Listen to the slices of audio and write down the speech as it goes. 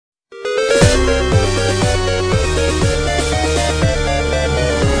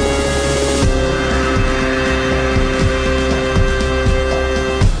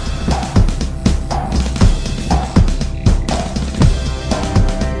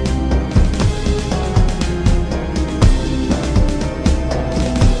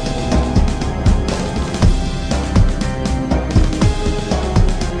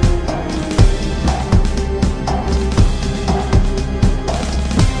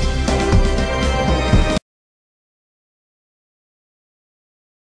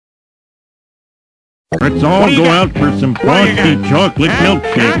Let's all go out for some frosty chocolate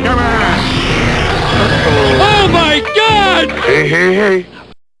milkshake. Oh my God! Hey.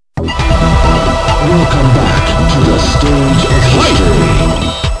 Welcome back to the stage of history.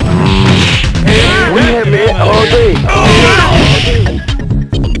 We have it all day.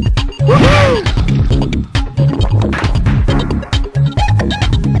 Woohoo!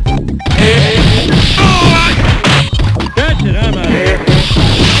 That's it, I'm out of here.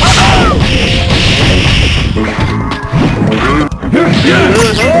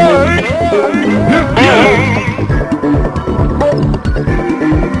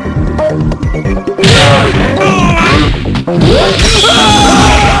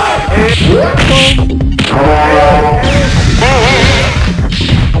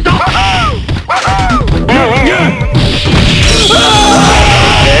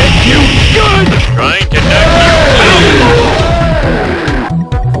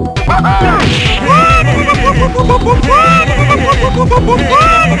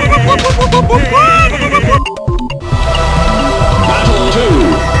 Battle 2.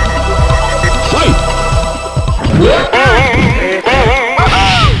 Fight!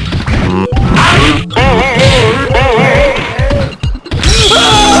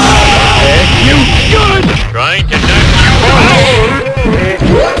 Trying to knock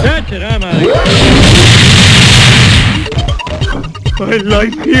you out. That's it, I'm out of here. My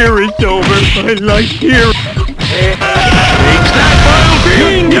life here is over. My life here.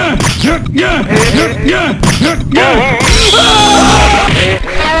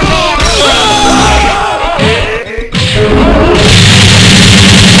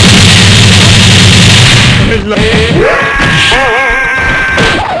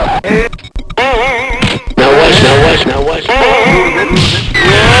 Now watch.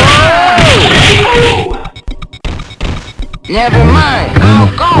 Never mind, I'll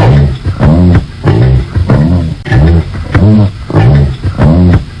go.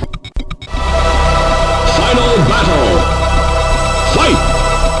 Final battle! Fight!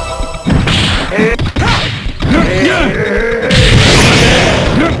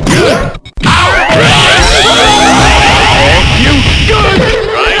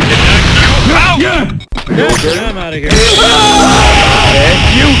 That's it, I'm out of here.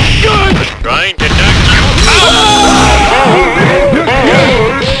 Trying to knock you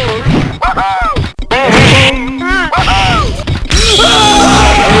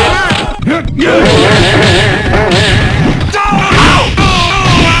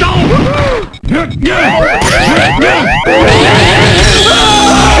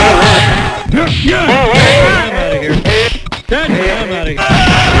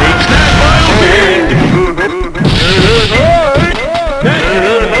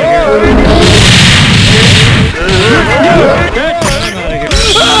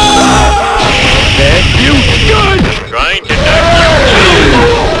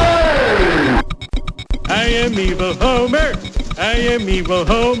I am evil Homer. I am evil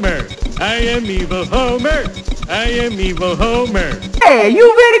Homer. I am evil Homer. I am evil Homer. Hey,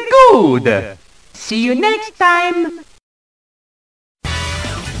 you very good. See you next time.